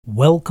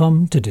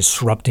Welcome to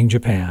Disrupting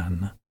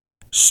Japan.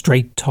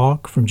 Straight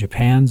talk from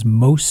Japan's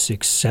most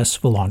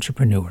successful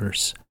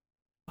entrepreneurs.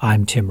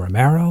 I'm Tim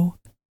Romero,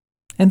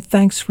 and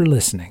thanks for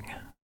listening.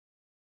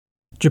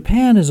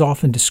 Japan is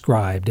often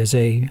described as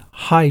a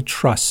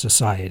high-trust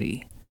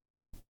society,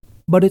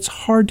 but it's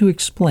hard to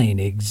explain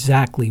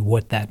exactly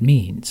what that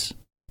means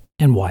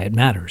and why it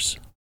matters.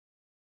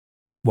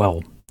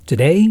 Well,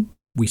 today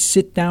we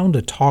sit down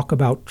to talk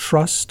about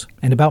trust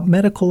and about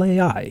medical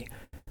AI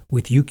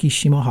with Yuki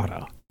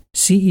Shimahara,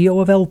 CEO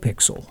of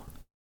LPixel.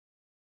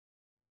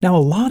 Now,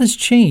 a lot has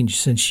changed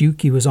since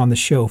Yuki was on the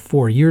show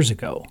 4 years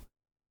ago.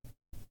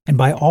 And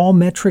by all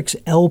metrics,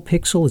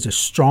 LPixel is a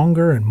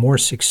stronger and more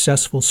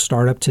successful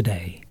startup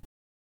today.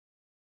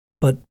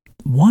 But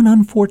one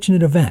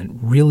unfortunate event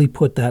really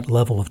put that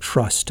level of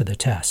trust to the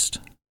test.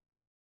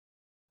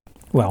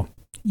 Well,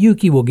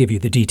 Yuki will give you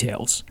the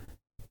details.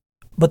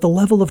 But the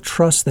level of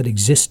trust that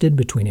existed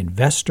between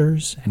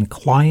investors and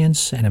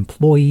clients and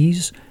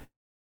employees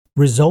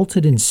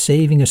resulted in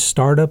saving a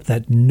startup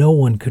that no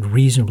one could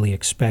reasonably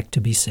expect to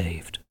be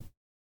saved.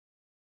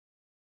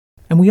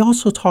 And we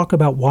also talk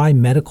about why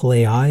medical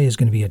AI is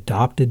going to be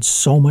adopted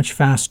so much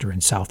faster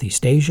in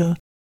Southeast Asia,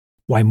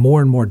 why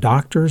more and more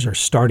doctors are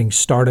starting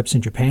startups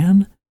in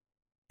Japan,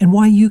 and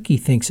why Yuki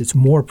thinks it's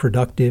more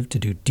productive to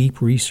do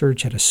deep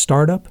research at a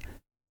startup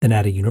than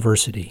at a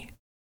university.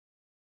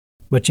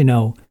 But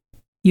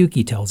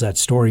Yuki tells that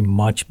story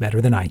much better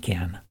than I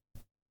can.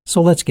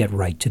 So let's get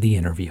right to the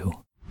interview.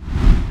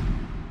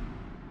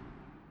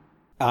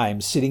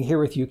 I'm sitting here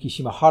with Yuki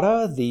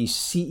Shimahara, the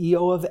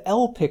CEO of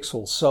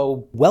LPixel.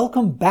 So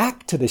welcome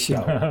back to the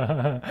show.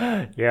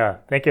 Yeah,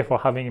 thank you for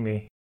having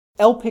me.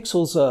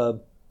 LPixel's a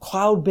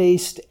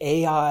cloud-based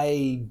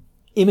AI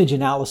image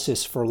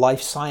analysis for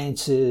life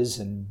sciences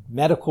and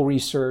medical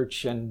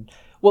research. And,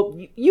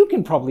 well, you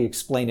can probably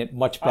explain it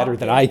much better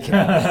than I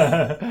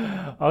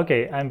can.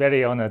 Okay, I'm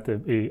very honored to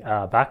be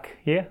back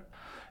here.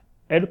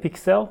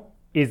 LPixel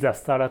is a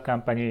startup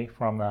company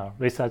from the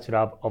research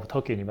lab of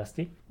Tokyo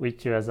University,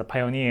 which was a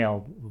pioneer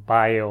of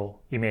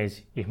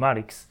bioimage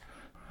informatics.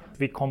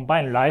 We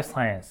combine life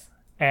science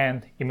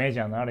and image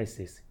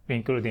analysis,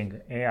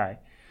 including AI.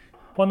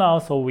 For now,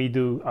 so we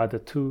do the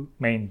two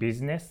main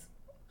business.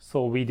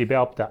 So we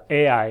developed the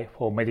AI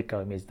for medical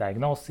image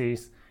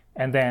diagnosis,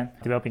 and then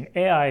developing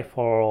AI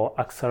for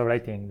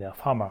accelerating the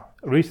pharma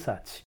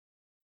research.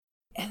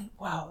 And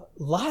wow,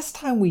 last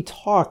time we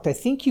talked, I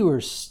think you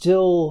were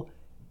still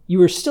a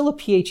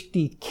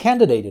PhD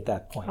candidate at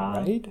that point,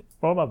 right?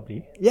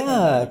 Probably.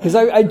 Yeah, because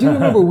I do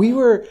remember we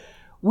were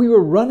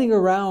running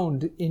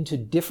around into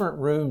different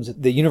rooms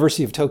at the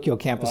University of Tokyo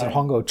campus at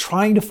Hongo,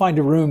 trying to find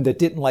a room that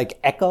didn't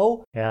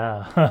echo.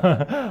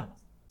 Yeah.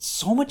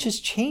 So much has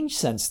changed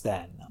since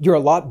then. You're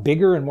a lot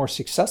bigger and more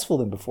successful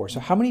than before.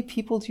 So how many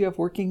people do you have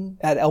working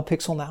at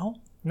LPixel now?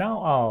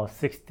 Now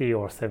 60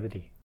 or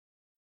 70.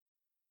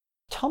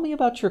 Tell me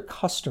about your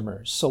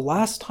customers. So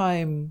last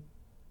time,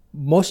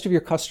 most of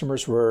your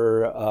customers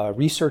were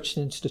research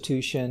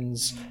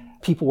institutions,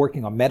 people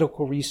working on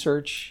medical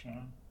research,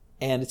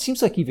 and it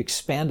seems like you've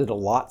expanded a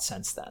lot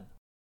since then.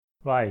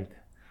 Right.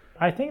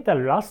 I think the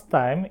last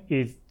time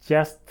is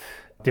just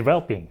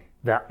developing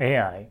the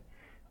AI.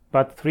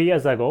 But 3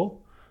 years ago,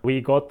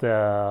 we got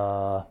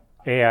the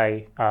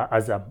AI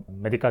as a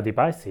medical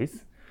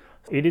devices.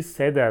 It is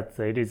said that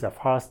it is the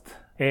first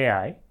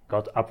AI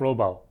got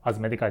approval as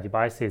medical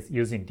devices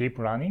using deep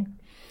learning.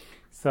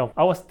 So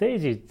our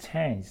stage is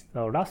changed.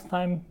 So last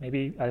time,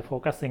 maybe I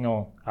focusing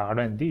on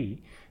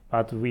R&D,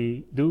 but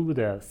we do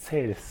the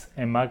sales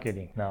and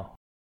marketing now.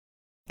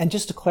 And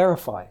just to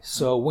clarify,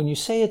 so when you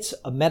say it's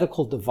a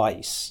medical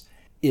device,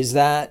 does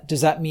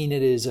that mean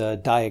it is a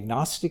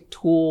diagnostic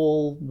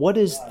tool? What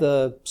does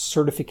the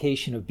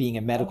certification of being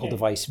a medical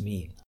device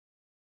mean?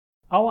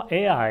 Our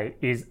AI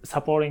is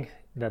supporting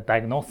the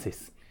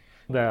diagnosis.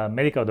 The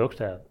medical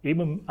doctor,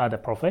 even the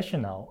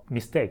professional,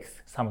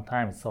 mistakes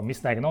sometimes. So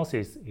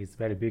misdiagnosis is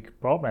very big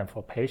problem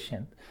for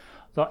patient.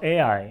 So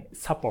AI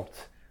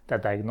supports the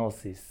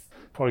diagnosis.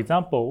 For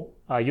example,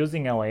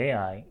 using our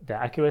AI, the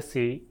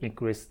accuracy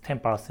increased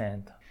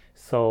 10%.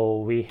 So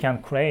we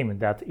can claim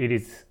that it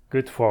is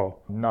good for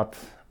not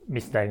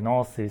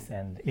misdiagnosis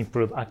and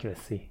improve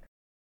accuracy.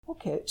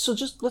 Okay, so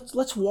just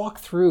let's walk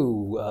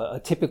through a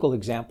typical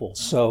example.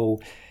 So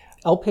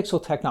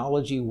LPixel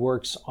technology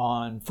works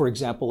on, for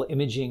example,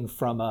 imaging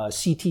from a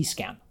CT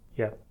scan.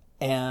 Yeah.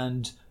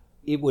 And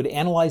it would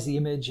analyze the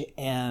image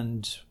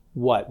and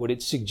what? Would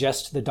it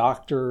suggest to the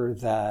doctor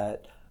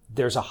that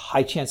there's a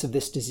high chance of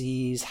this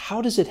disease?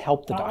 How does it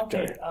help the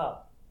doctor?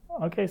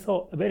 Okay,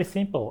 so very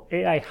simple.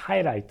 AI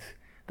highlights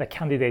the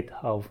candidate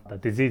of the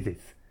diseases.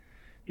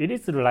 It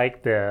is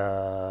like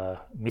the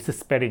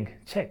misspelling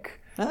check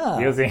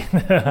using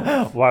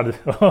word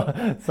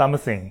or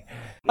something.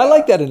 I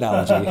like that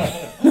analogy.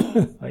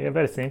 Yeah,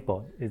 very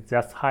simple. It's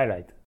just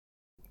highlight.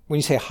 When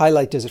you say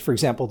highlight, for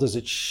example, does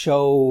it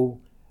show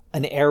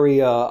an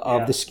area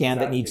of the scan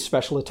that needs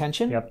special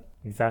attention? Yep,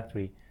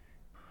 exactly.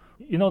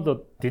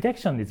 The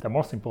detection is the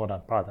most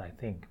important part, I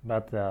think.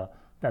 But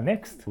the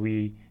next,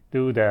 we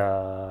do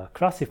the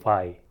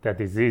classify the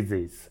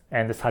diseases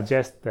and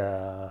suggest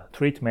the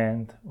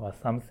treatment or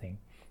something.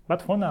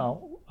 But for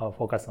now, I'll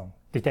focus on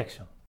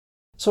detection.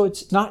 So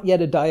it's not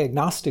yet a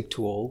diagnostic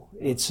tool,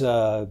 it's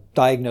a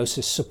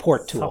diagnosis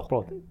support tool.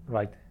 Support,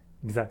 right,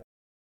 exactly.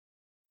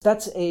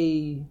 That's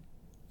a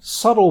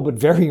subtle but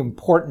very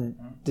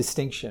important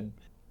distinction.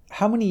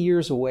 How many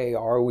years away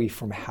are we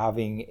from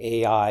having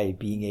AI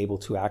being able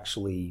to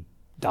actually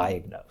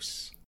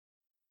diagnose?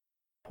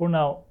 For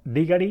now,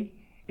 legally,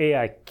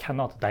 AI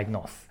cannot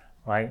diagnose,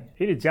 right?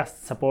 It is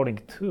just supporting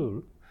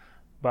tool,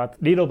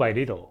 but little by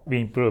little, we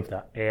improve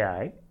the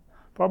AI.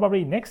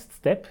 Probably next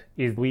step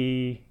is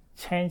we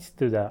change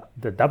to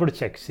the double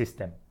check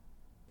system.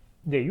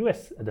 The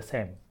US are the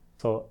same.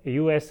 So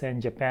US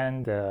and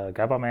Japan, the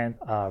government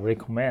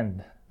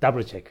recommend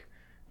double check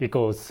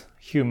because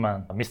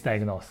human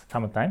misdiagnose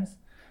sometimes.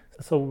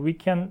 So we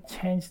can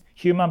change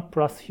human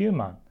plus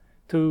human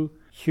to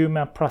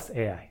human plus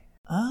AI.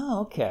 Ah,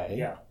 okay.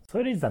 Yeah. So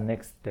it is the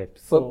next step.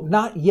 But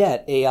not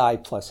yet AI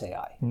plus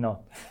AI. No,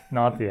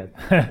 not yet.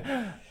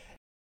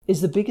 Is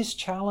the biggest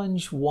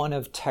challenge one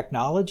of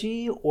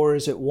technology or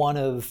is it one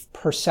of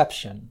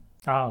perception?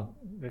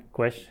 Good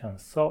question.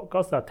 So, of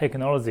course, the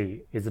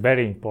technology is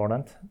very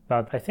important,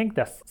 but I think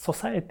that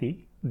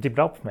society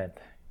development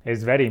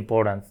is very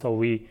important. So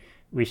we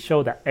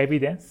show the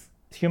evidence.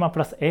 Human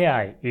plus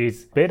AI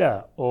is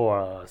better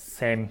or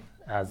same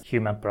as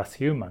human plus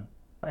human.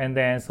 And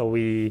then so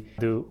we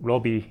do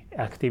lobby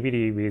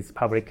activity with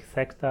public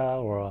sector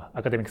or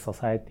academic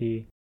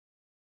society.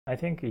 I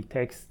think it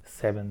takes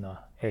 7 or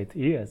 8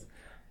 years,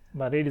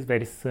 but it is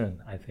very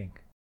soon, I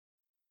think.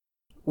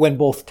 When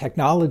both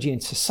technology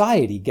and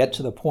society get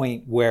to the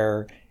point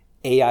where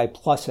AI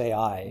plus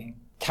AI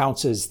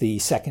counts as the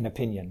second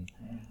opinion,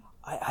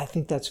 I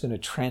think that's going to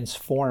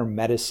transform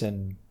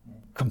medicine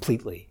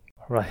completely.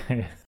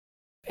 Right.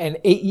 And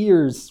 8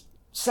 years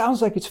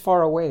sounds like it's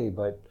far away,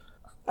 but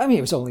I mean,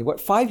 it was only,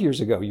 5 years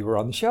ago you were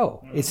on the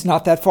show. It's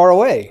not that far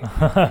away.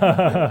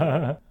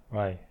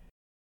 Right.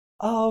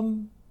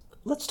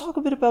 Let's talk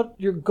a bit about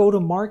your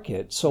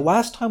go-to-market. So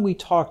last time we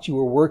talked, you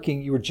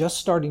were just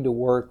starting to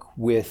work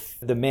with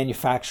the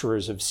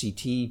manufacturers of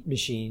CT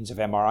machines, of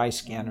MRI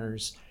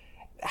scanners.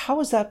 How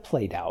has that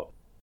played out?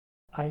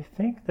 I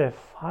think that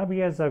 5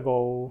 years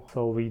ago,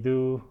 so we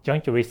do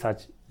joint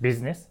research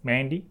business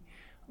mainly.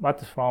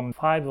 But from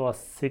 5 or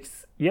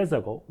 6 years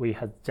ago, we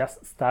had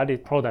just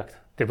started product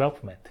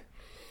development.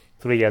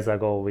 3 years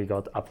ago, we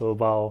got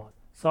approval.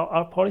 So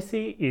our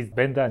policy is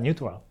vendor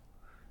neutral.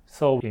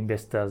 So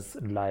investors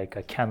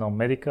like Canon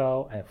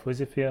Medical and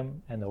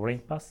Fujifilm and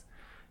Olympus,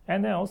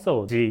 and then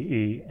also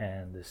GE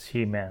and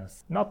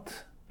Siemens,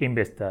 not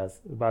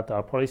investors, but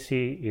our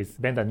policy is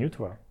vendor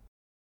neutral.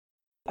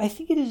 I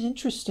think it is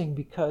interesting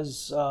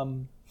because,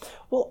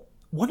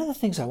 one of the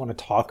things I want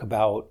to talk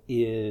about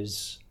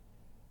is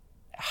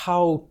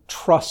how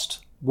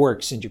trust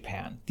works in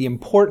Japan, the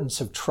importance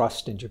of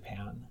trust in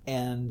Japan,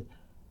 and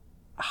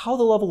how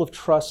the level of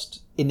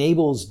trust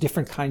enables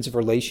different kinds of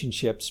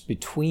relationships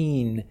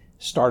between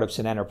startups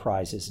and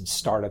enterprises and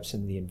startups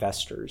and the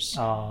investors.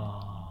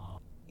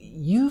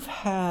 You've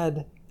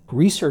had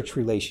research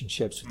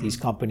relationships with these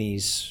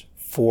companies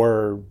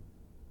for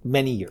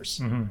many years.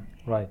 Mm-hmm.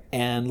 Right.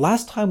 And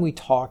last time we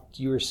talked,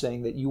 you were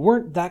saying that you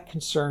weren't that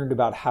concerned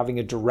about having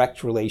a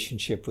direct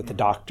relationship with the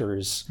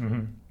doctors,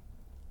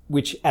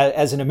 which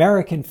as an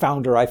American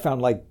founder, I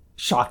found like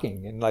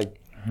shocking and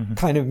like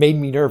kind of made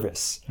me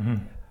nervous.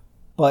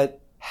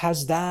 But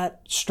has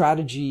that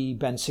strategy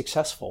been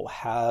successful?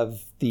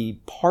 Have the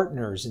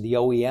partners and the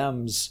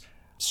OEMs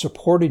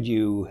supported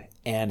you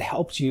and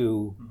helped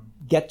you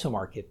get to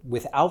market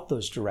without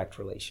those direct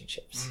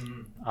relationships?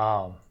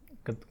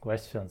 Good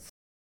questions.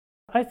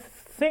 I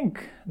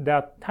think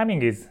that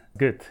timing is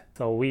good.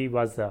 So we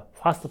was the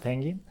first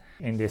penguin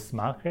in this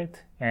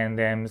market, and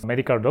then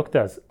medical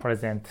doctors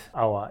present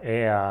our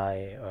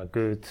AI,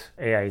 good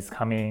AI is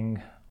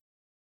coming.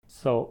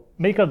 So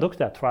medical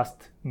doctor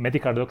trust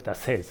medical doctor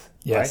says.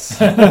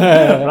 Yes.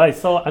 Right? Right.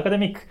 So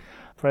academic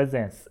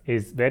presence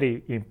is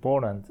very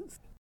important.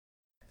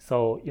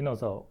 So,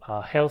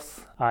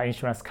 health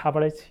insurance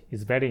coverage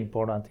is very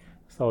important.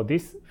 So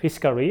this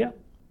fiscal year,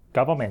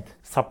 government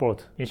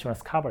support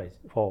insurance coverage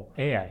for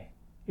AI.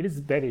 It is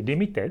very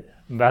limited,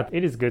 but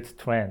it is good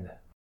trend.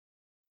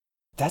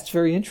 That's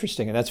very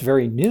interesting, and that's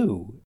very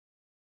new.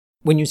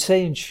 When you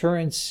say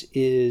insurance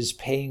is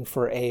paying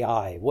for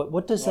AI,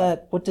 what does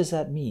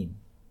that mean?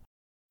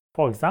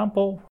 For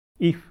example,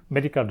 if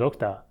medical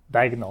doctor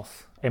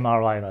diagnose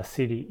MRI or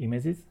CT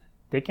images,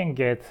 they can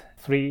get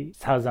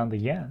 3,000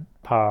 yen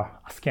per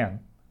scan.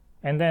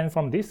 And then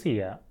from this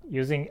year,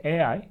 using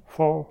AI,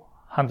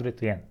 400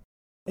 yen.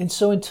 And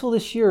so until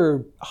this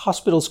year,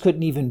 hospitals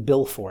couldn't even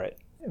bill for it.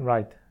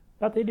 Right.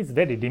 But it is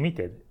very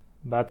limited,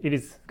 but it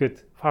is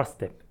good first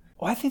step.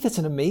 Well, I think that's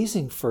an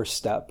amazing first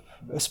step,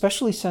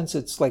 especially since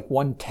it's like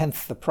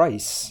 1/10 the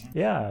price.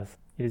 Yes,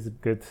 it is a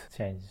good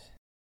change.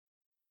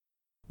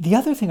 The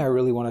other thing I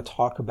really want to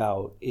talk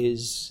about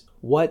is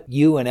what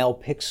you and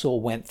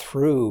LPixel went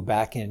through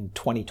back in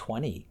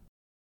 2020.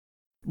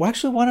 Well,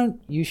 actually, why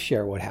don't you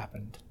share what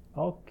happened?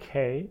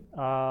 Okay.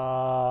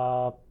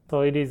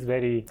 So it is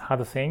very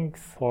hard things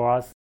for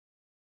us.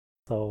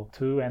 So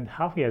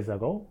 2.5 years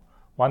ago,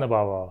 one of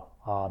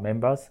our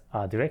members,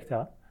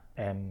 director,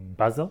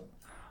 embezzled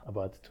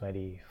about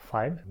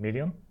 25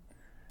 million.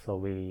 So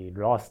we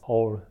lost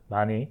all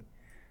money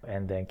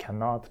and then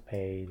cannot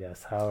pay the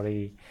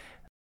salary.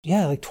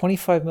 Yeah, like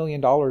 $25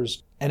 million,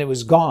 and it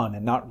was gone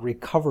and not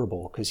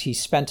recoverable because he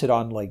spent it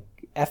on like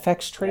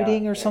FX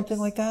trading or something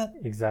like that.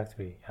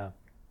 Exactly, yeah.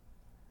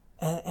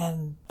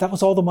 And that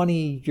was all the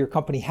money your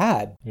company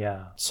had.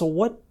 Yeah. So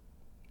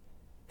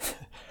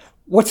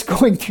what's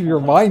going through your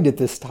mind at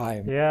this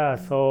time? Yeah,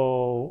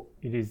 so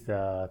it is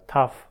a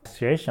tough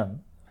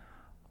situation.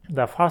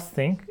 The first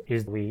thing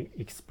is we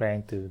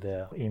explain to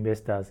the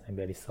investors, I'm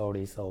very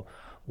sorry, so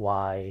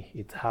why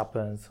it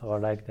happens or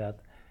like that.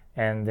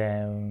 And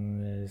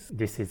then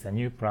this is a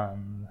new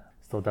plan,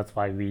 so that's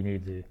why we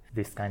need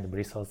this kind of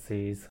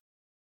resources.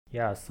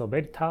 Yeah, so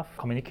very tough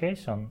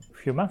communication,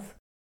 few months.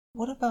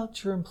 What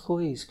about your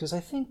employees? Because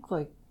I think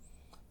like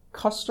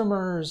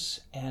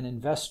customers and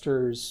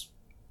investors,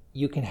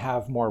 you can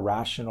have more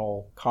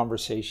rational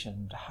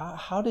conversation.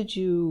 How did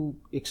you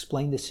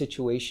explain the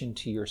situation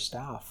to your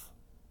staff?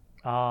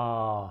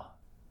 So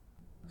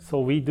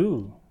we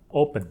do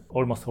open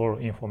almost all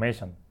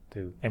information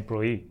to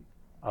employee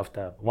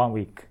after 1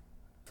 week.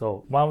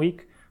 So 1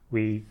 week,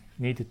 we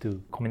needed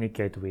to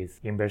communicate with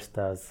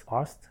investors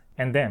first,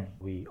 and then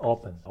we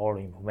open all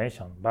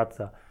information.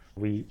 But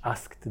we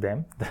asked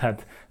them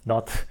that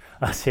not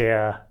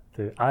share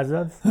to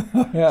others.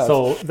 Yes.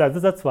 So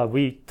that's why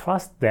we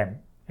trust them.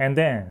 And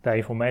then the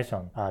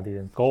information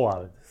didn't go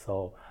out.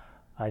 So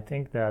I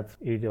think that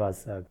it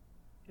was,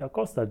 of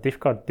course, a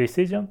difficult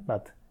decision,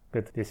 but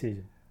good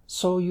decision.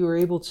 So you were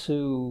able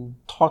to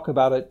talk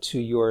about it to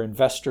your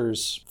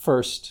investors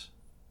first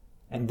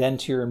and then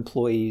to your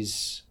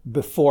employees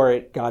before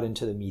it got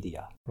into the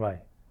media.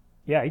 Right.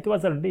 Yeah, it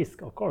was a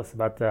risk, of course,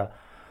 but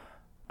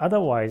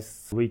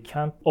otherwise we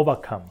can't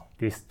overcome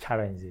this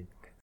challenge.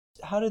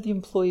 How did the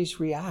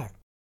employees react?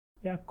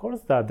 Yeah, of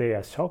course they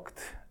are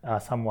shocked.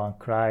 Someone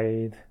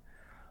cried.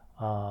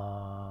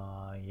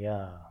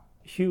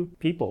 Few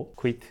people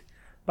quit.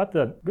 But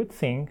the good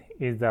thing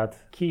is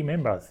that key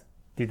members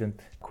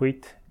didn't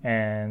quit,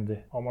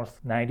 and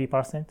almost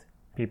 90%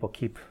 people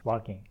keep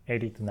working.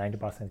 80 to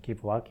 90%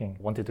 keep working,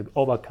 wanted to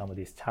overcome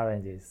these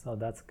challenges. So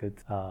that's a good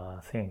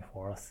thing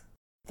for us.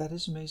 That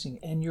is amazing.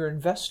 And your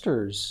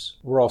investors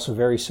were also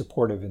very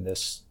supportive in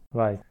this.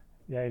 Right.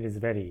 Yeah, it is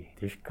very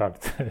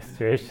difficult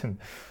situation.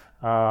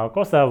 Of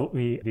course,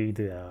 we did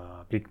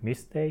a big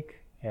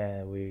mistake,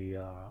 and we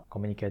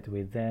communicate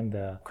with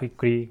them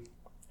quickly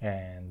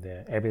and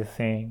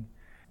everything,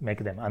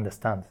 make them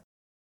understand.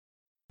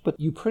 But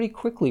you pretty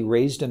quickly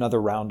raised another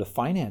round of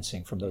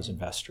financing from those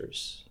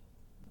investors.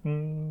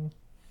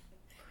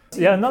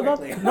 Yeah,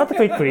 not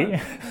quickly.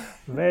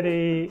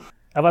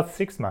 About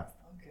 6 months.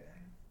 Okay.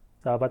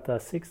 So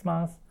about 6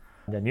 months,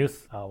 the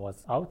news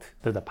was out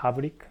to the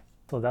public.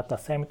 So at the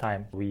same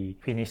time, we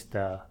finished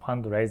the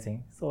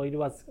fundraising. So it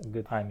was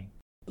good timing.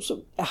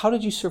 So how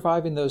did you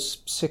survive in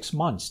those 6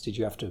 months? Did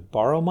you have to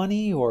borrow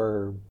money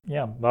or?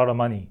 Yeah, borrow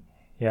money.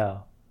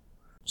 Yeah.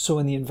 So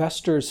when the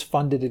investors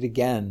funded it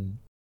again,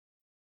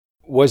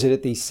 was it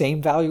at the same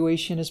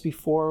valuation as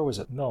before? Was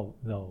it? No,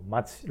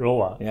 much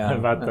lower. Yeah.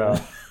 But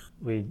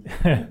we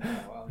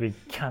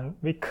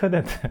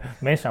couldn't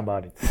mention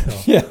about it.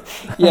 So.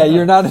 Yeah,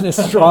 you're not in a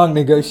strong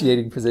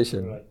negotiating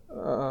position.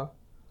 Right.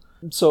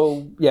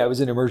 So yeah, it was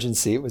an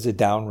emergency. It was a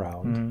down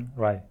round.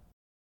 Right.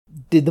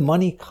 Did the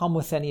money come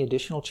with any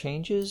additional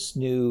changes,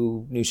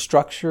 new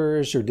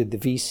structures, or did the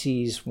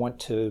VCs want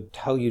to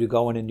tell you to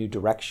go in a new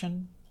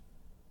direction?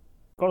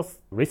 Of course,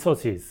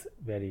 resources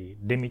very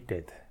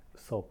limited.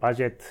 So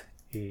budget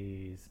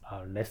is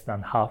less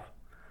than half.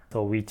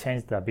 So we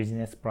changed the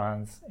business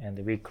plans and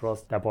we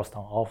closed the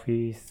Boston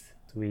office.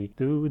 We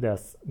do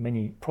the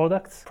many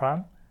products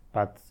plan,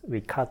 but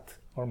we cut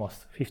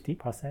almost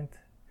 50%.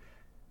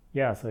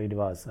 Yeah, so it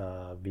was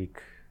big.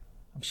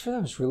 I'm sure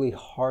that was really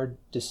hard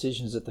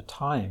decisions at the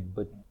time,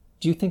 but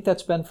do you think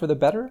that's been for the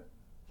better?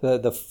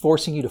 The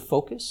forcing you to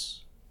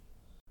focus?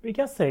 We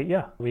can say,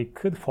 yeah, we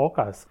could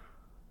focus,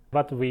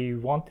 but we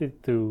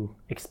wanted to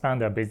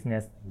expand our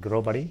business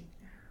globally.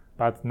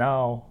 But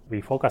now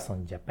we focus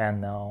on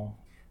Japan now.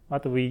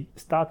 But we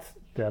start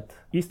that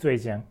East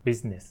Asian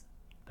business,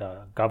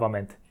 the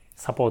government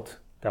support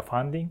the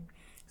funding.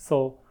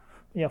 So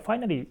yeah,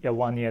 finally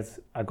 1 year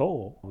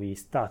ago, we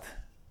start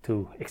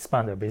to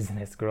expand our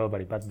business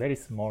globally, but very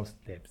small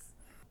steps.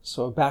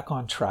 So back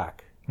on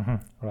track.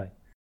 Right.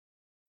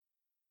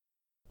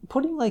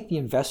 Putting like the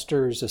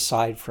investors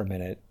aside for a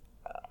minute,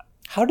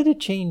 how did it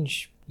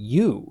change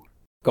you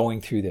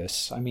going through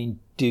this? I mean,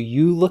 do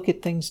you look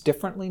at things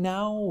differently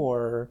now,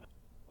 or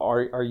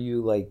are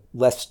you like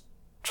less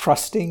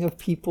trusting of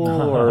people,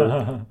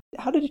 or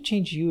how did it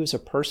change you as a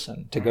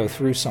person to go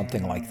through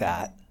something like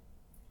that?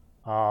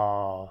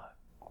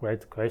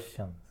 Great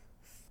question.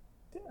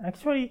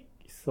 Actually,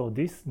 so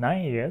these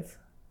 9 years,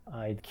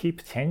 I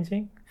keep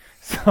changing.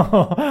 So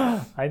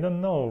I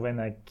don't know when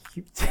I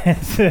keep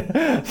change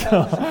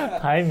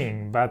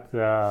timing, but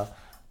the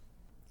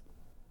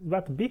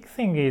big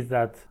thing is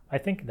that I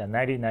think the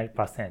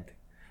 99%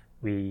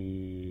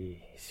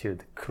 we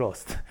should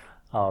close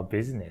our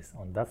business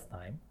on that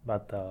time.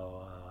 But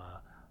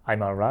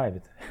I'm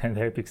arrived and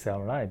LPixel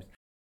arrived.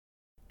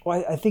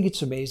 Well, I think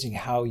it's amazing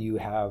how you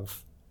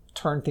have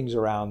turned things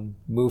around,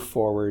 moved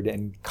forward,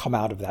 and come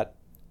out of that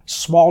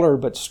smaller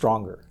but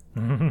stronger.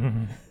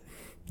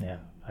 Yeah,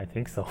 I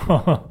think so.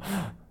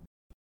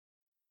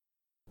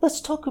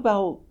 Let's talk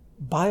about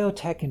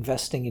biotech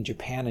investing in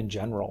Japan in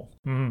general.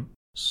 Mm-hmm.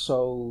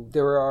 So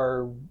there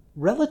are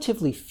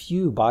relatively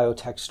few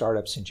biotech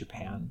startups in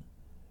Japan.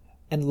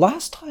 And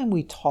last time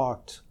we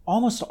talked,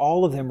 almost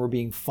all of them were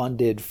being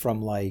funded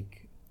from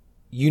like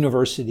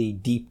university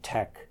deep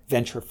tech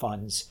venture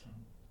funds.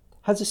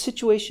 Has the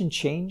situation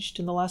changed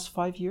in the last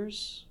 5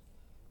 years?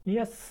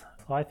 Yes.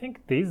 So I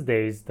think these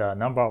days the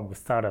number of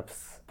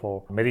startups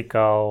for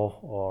medical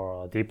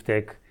or deep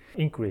tech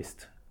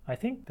increased. I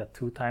think that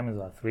 2 times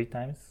or 3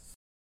 times.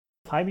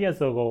 5 years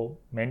ago,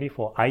 mainly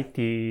for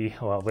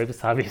IT or web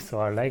service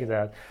or like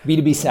that.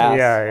 B2B SaaS.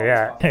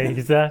 Yeah,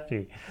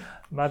 exactly.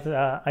 But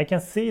I can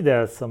see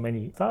there's so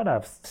many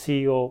startups,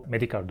 CEO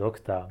medical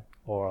doctor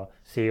or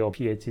CEO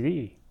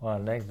PhD or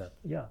like that.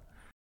 Yeah.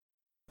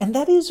 And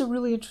that is a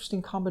really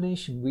interesting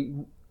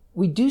combination.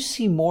 We do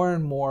see more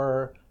and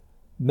more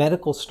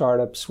medical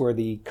startups where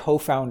the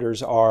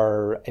co-founders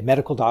are a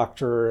medical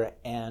doctor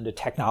and a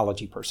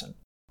technology person.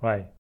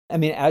 Right. I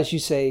mean, as you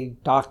say,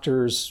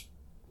 doctors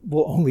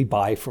will only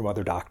buy from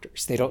other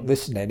doctors. They don't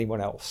listen to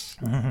anyone else.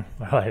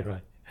 Right.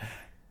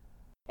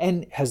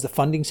 And has the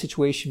funding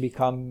situation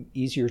become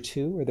easier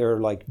too? Are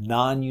there like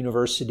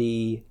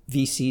non-university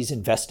VCs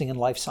investing in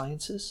life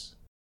sciences?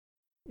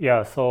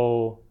 Yeah,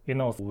 so,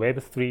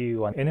 Web3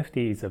 or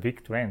NFT is a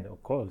big trend,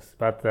 of course,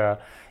 but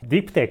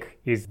deep tech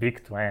is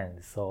big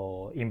trend.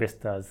 So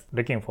investors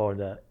looking for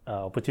the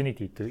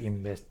opportunity to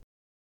invest.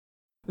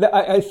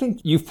 I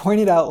think you've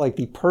pointed out like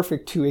the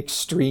perfect 2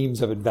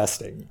 extremes of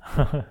investing.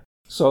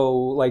 So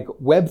like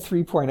Web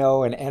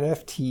 3.0 and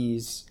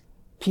NFTs,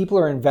 people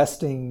are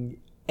investing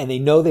and they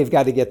know they've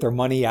got to get their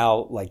money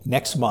out like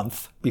next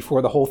month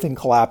before the whole thing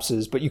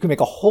collapses, but you can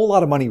make a whole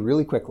lot of money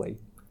really quickly.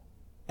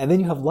 And then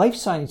you have life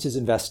sciences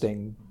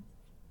investing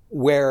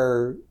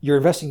where you're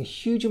investing a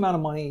huge amount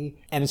of money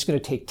and it's going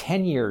to take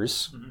 10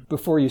 years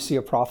before you see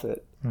a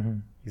profit. Mm-hmm.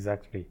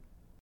 Exactly.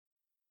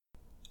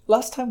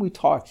 Last time we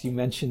talked, you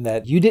mentioned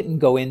that you didn't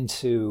go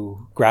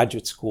into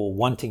graduate school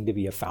wanting to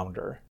be a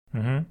founder.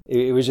 Mm-hmm.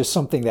 It was just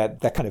something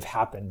that kind of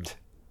happened.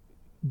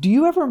 Do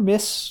you ever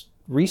miss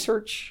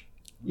research?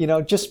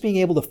 Just being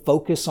able to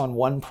focus on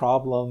one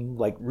problem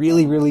like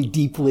really, really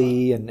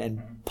deeply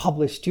and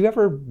publish. Do you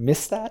ever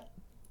miss that?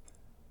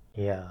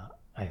 Yeah,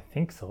 I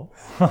think so.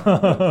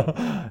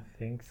 I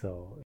think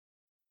so.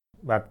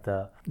 But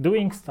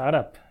doing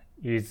startup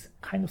is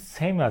kind of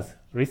same as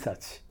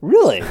research.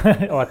 Really?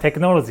 Or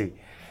technology.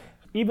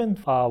 Even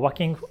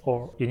working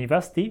for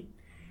university,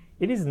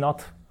 it is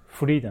not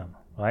freedom,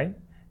 right?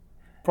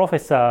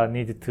 Professor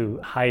needed to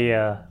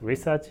hire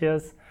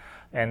researchers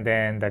and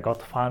then they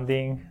got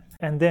funding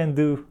and then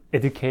do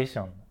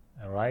education,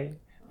 right?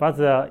 But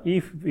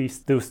if we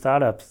do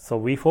startups, so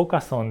we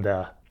focus on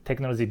the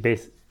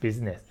technology-based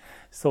business.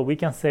 So we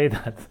can say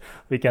that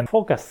we can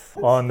focus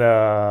on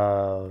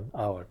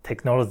our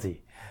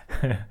technology.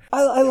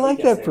 I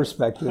like that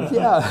perspective.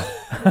 Yeah.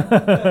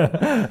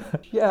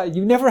 Yeah,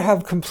 you never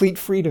have complete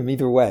freedom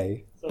either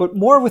way, but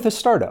more with a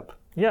startup.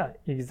 Yeah,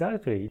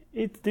 exactly.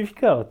 It's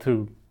difficult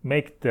to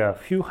make the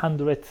few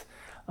hundred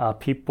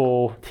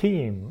people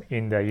team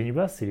in the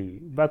university,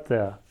 but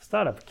the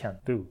startup can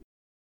do.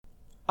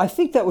 I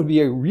think that would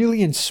be a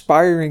really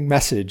inspiring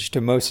message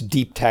to most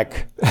deep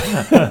tech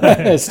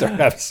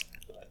startups.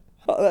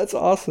 Oh, that's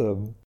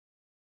awesome.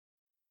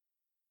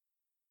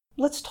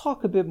 Let's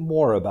talk a bit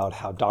more about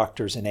how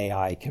doctors and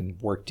AI can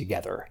work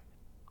together.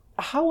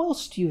 How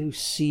else do you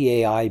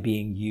see AI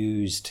being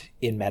used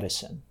in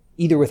medicine,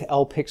 either with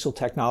LPixel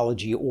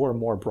technology or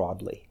more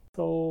broadly?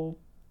 So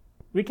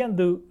we can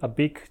do a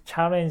big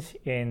challenge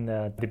in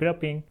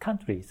developing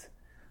countries.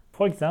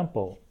 For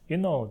example,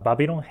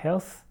 Babylon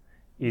Health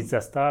is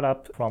a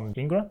startup from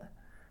England.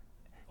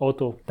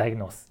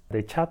 Auto-diagnose.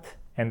 They chat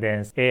and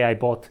then AI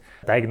bot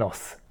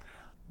diagnose.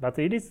 But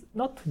it is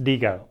not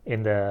legal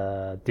in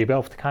the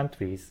developed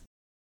countries.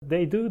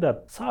 They do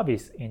the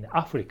service in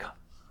Africa.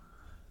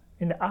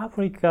 In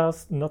Africa,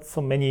 not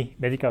so many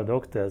medical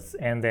doctors,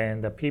 and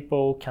then the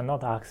people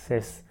cannot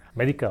access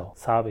medical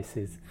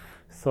services.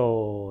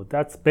 So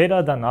that's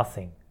better than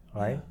nothing,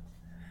 right?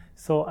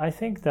 So I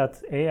think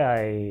that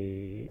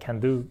AI can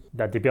do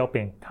the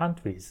developing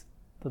countries.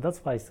 So that's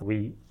why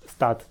we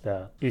start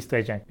the East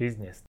Asian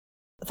business.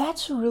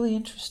 That's a really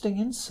interesting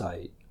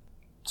insight.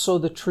 So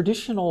the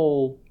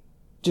traditional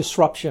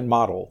disruption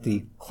model,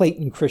 the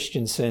Clayton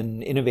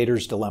Christensen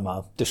Innovator's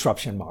Dilemma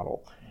disruption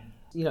model,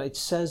 it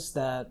says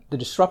that the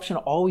disruption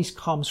always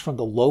comes from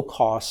the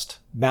low-cost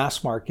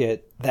mass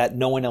market that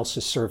no one else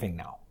is serving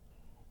now.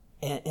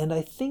 And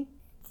I think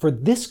for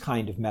this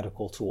kind of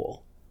medical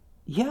tool.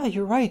 Yeah,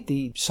 you're right.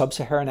 The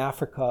sub-Saharan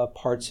Africa,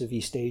 parts of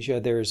East Asia,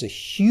 there's a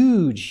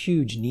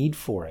huge need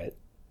for it.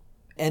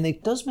 And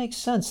it does make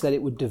sense that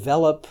it would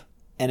develop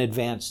and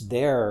advance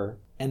there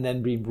and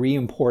then be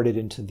re-imported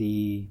into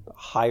the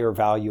higher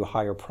value,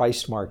 higher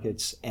priced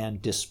markets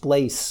and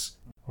displace.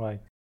 Right.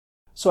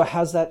 So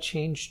has that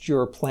changed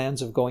your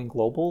plans of going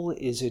global?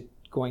 Is it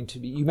going to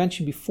be, you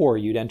mentioned before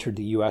you'd entered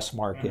the US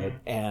market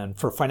and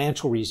for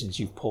financial reasons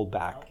you've pulled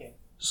back. Okay.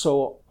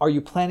 So are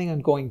you planning on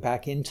going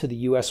back into the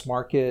US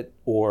market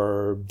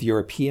or the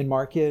European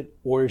market,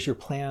 or is your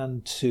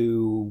plan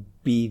to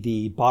be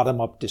the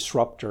bottom-up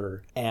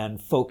disruptor and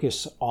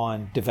focus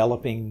on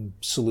developing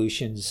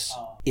solutions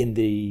in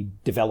the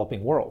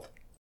developing world?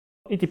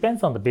 It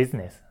depends on the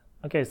business.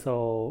 Okay,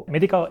 so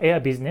medical AI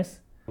business,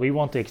 we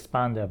want to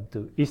expand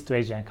to East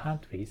Asian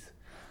countries.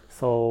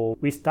 So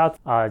we start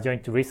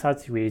joint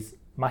research with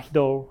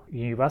Mahidol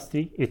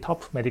University, a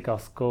top medical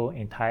school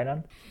in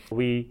Thailand.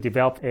 We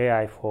developed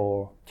AI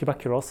for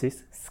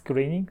tuberculosis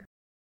screening.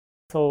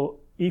 So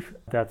if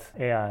that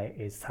AI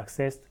is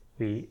success,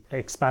 we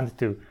expand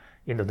to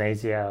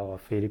Indonesia or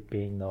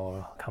Philippines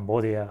or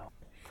Cambodia.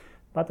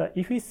 But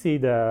if we see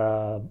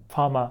the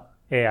pharma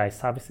AI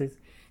services,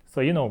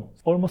 so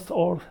almost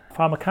all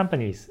pharma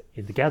companies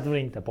is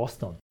gathering the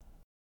Boston.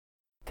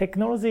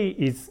 Technology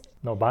is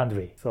no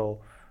boundary,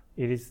 so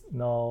it is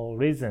no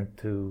reason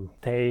to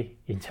stay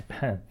in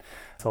Japan.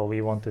 So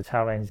we want to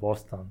challenge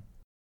Boston.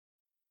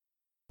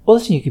 Well,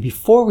 listen, Yuki,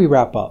 before we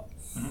wrap up,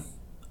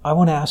 I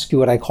want to ask you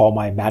what I call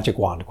my magic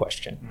wand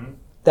question.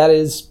 That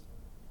is,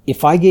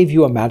 if I gave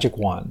you a magic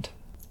wand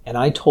and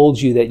I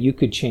told you that you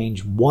could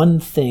change one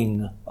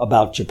thing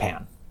about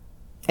Japan,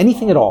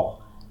 anything at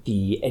all,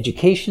 the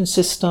education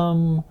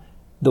system,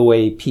 the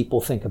way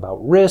people think about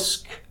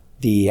risk,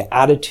 the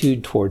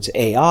attitude towards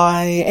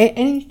AI,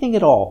 anything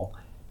at all,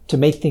 to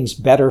make things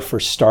better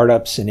for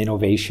startups and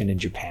innovation in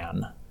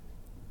Japan,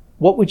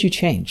 what would you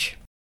change?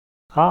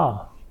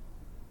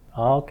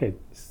 Okay.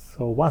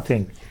 So one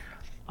thing,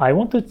 I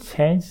want to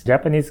change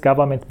Japanese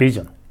government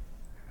vision.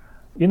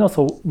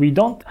 So we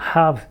don't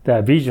have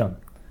the vision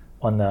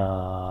on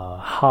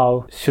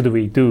how should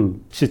we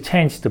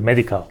change the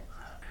medical.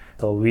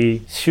 So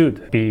we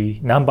should be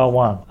number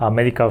one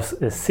medical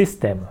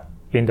system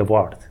in the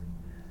world.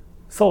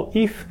 So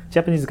if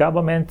Japanese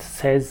government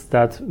says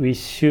that we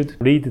should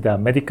lead the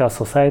medical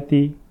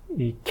society,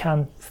 we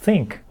can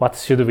think what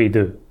should we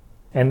do.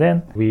 And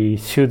then we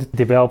should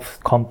develop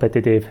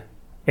competitive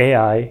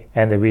AI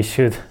and we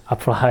should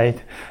apply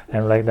it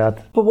and like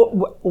that. But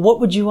what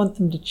would you want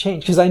them to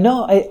change? Because I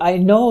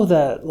know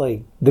that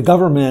like the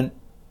government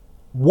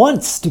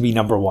wants to be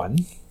number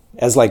one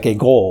as like a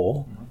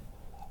goal,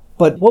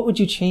 but what would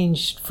you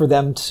change for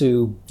them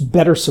to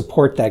better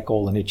support that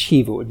goal and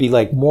achieve it? Would be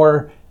like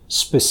more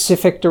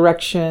specific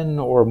direction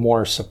or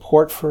more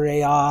support for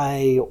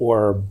AI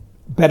or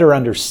better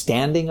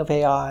understanding of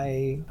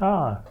AI?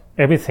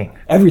 Everything.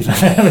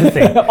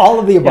 Everything. All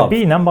of the above. Yeah,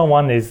 be number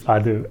one is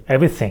do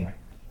everything.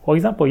 For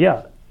example,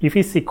 if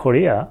you see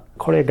Korea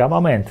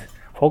government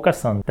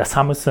focus on the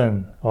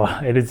Samsung or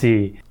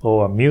LG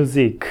or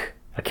music,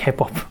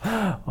 K-pop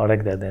or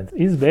like that, then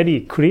it's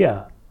very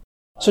clear.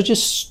 So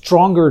just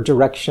stronger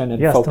direction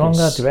and focus.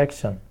 Yeah, stronger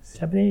direction.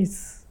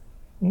 Japanese,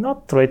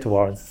 not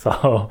straightforward,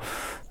 so...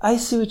 I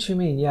see what you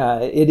mean. Yeah,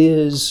 it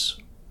is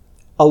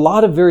a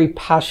lot of very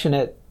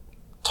passionate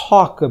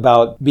talk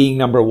about being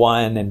number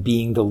one and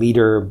being the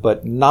leader,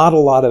 but not a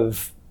lot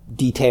of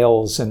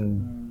details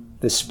and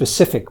the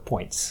specific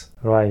points.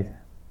 Right.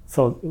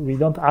 So we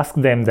don't ask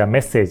them the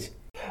message.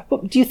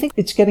 But do you think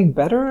it's getting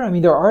better? I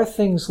mean, there are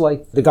things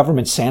like the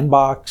government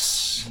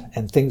sandbox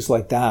and things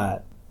like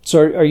that.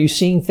 So are you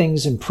seeing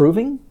things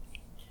improving?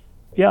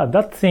 Yeah,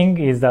 that thing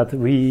is that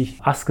we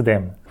ask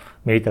them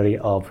military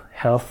of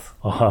health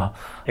or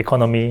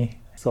economy.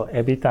 So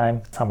every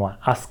time someone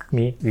asks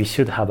me, we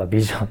should have a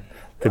vision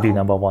to be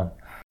number one.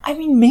 I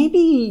mean,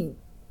 maybe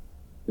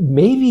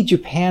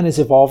Japan is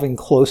evolving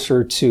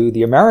closer to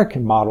the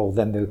American model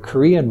than the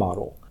Korean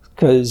model.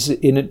 Because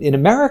in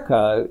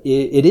America,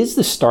 it is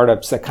the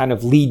startups that kind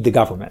of lead the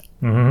government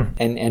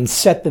and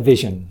set the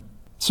vision.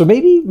 So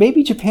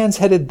maybe Japan's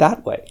headed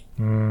that way.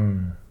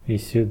 We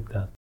should.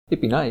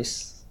 It'd be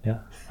nice.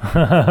 Yeah.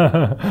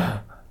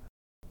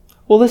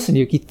 Well, listen,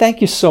 Yuki, thank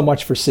you so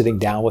much for sitting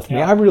down with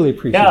me. I really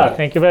appreciate it. Yeah,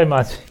 thank you very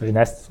much. Very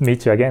nice to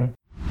meet you again.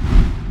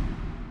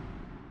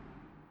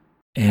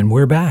 And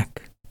we're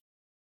back.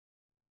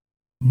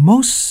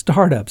 Most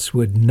startups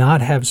would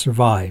not have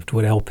survived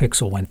what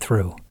LPixel went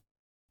through.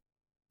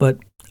 But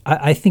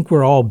I think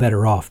we're all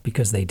better off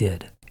because they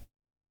did.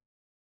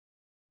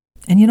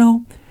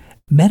 And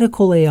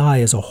medical AI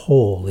as a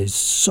whole is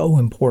so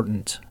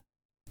important.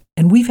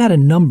 And we've had a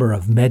number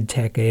of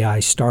medtech AI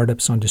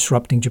startups on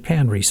Disrupting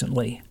Japan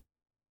recently.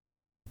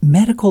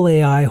 Medical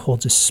AI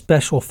holds a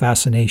special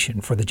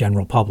fascination for the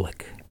general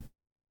public.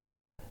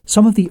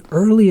 Some of the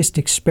earliest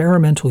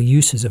experimental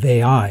uses of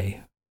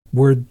AI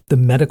were the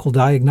medical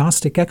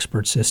diagnostic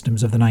expert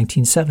systems of the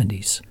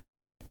 1970s.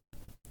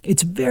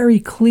 It's very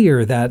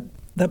clear that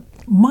that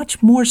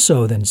much more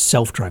so than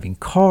self-driving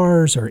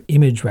cars or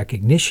image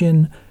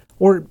recognition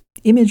or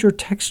image or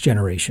text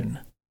generation.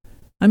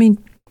 I mean,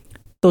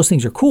 those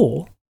things are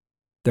cool,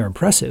 they're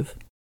impressive,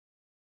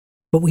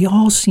 but we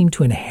all seem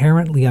to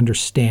inherently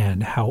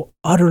understand how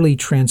utterly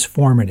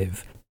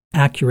transformative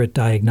accurate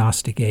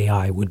diagnostic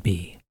AI would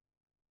be.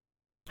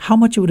 How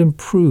much it would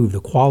improve the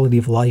quality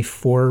of life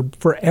for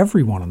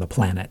everyone on the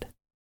planet.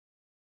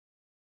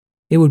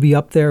 It would be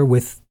up there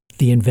with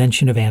the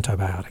invention of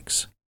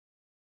antibiotics.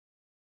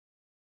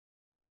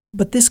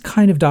 But this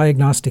kind of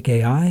diagnostic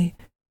AI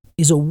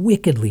is a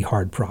wickedly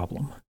hard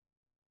problem.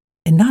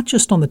 And not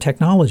just on the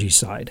technology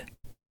side,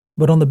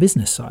 but on the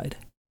business side.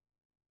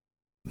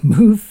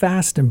 Move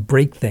fast and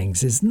break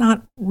things is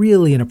not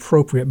really an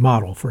appropriate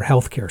model for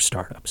healthcare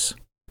startups.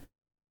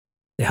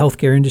 The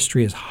healthcare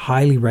industry is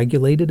highly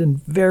regulated and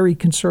very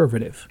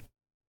conservative.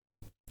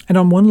 And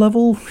on one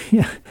level,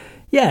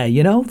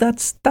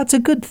 that's a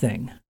good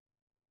thing.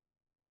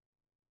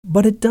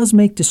 But it does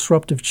make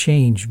disruptive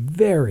change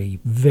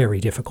very, very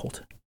difficult.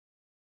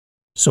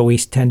 So we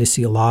tend to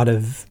see a lot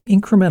of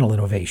incremental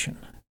innovation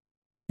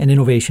and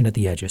innovation at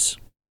the edges.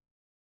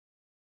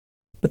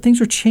 But things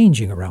are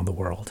changing around the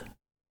world.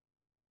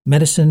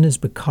 Medicine has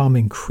become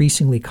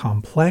increasingly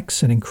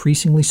complex and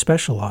increasingly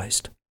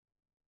specialized.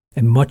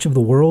 And much of the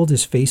world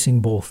is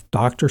facing both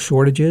doctor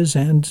shortages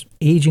and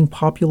aging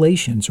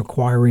populations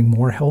requiring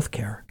more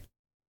healthcare.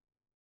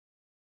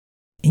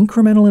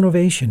 Incremental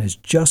innovation is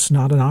just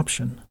not an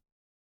option.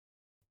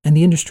 And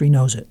the industry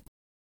knows it.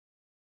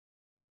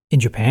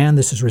 In Japan,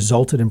 this has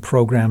resulted in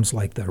programs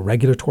like the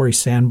Regulatory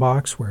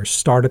Sandbox, where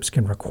startups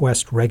can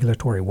request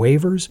regulatory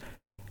waivers,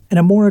 and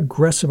a more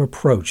aggressive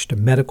approach to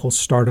medical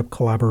startup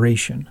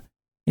collaboration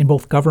in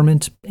both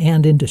government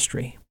and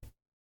industry.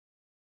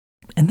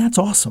 And that's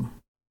awesome.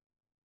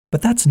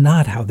 But that's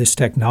not how this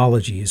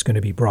technology is going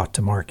to be brought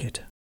to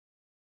market.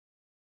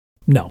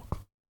 No.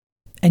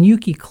 And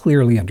Yuki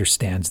clearly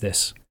understands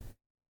this.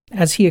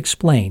 As he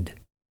explained,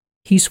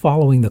 he's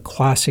following the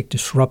classic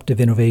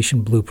disruptive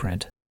innovation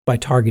blueprint by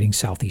targeting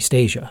Southeast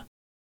Asia,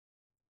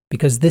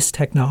 because this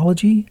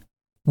technology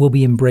will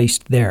be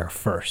embraced there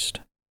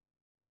first.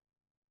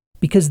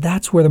 Because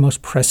that's where the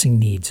most pressing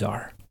needs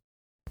are.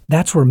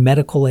 That's where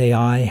medical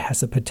AI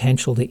has the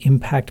potential to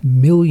impact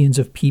millions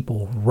of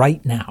people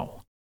right now.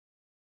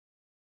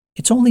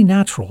 It's only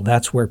natural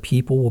that's where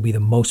people will be the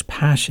most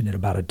passionate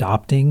about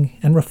adopting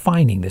and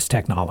refining this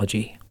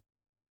technology.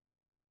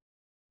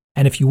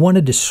 And if you want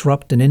to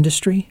disrupt an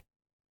industry,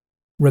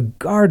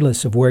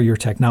 regardless of where your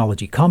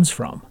technology comes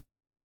from,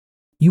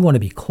 you want to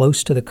be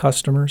close to the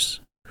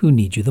customers who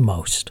need you the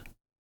most.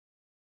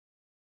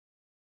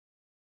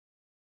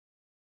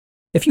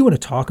 If you want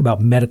to talk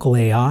about medical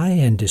AI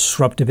and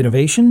disruptive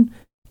innovation,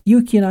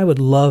 Yuki and I would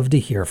love to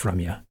hear from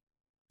you.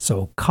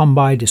 So come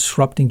by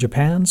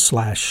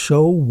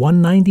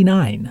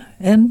disruptingjapan/show199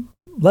 and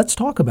let's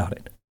talk about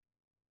it.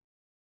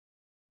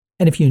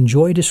 And if you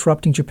enjoy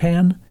Disrupting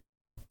Japan,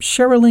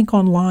 share a link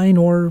online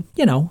or,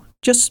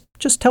 just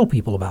tell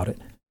people about it.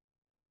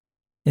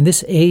 In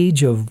this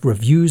age of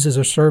reviews as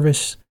a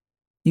service,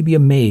 you'd be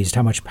amazed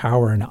how much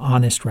power an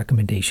honest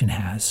recommendation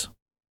has.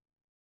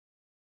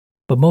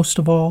 But most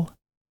of all,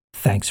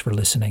 thanks for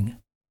listening.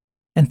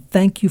 And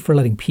thank you for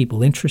letting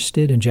people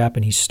interested in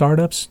Japanese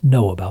startups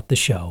know about the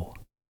show.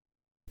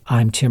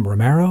 I'm Tim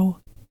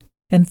Romero,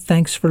 and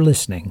thanks for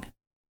listening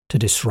to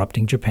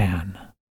Disrupting Japan.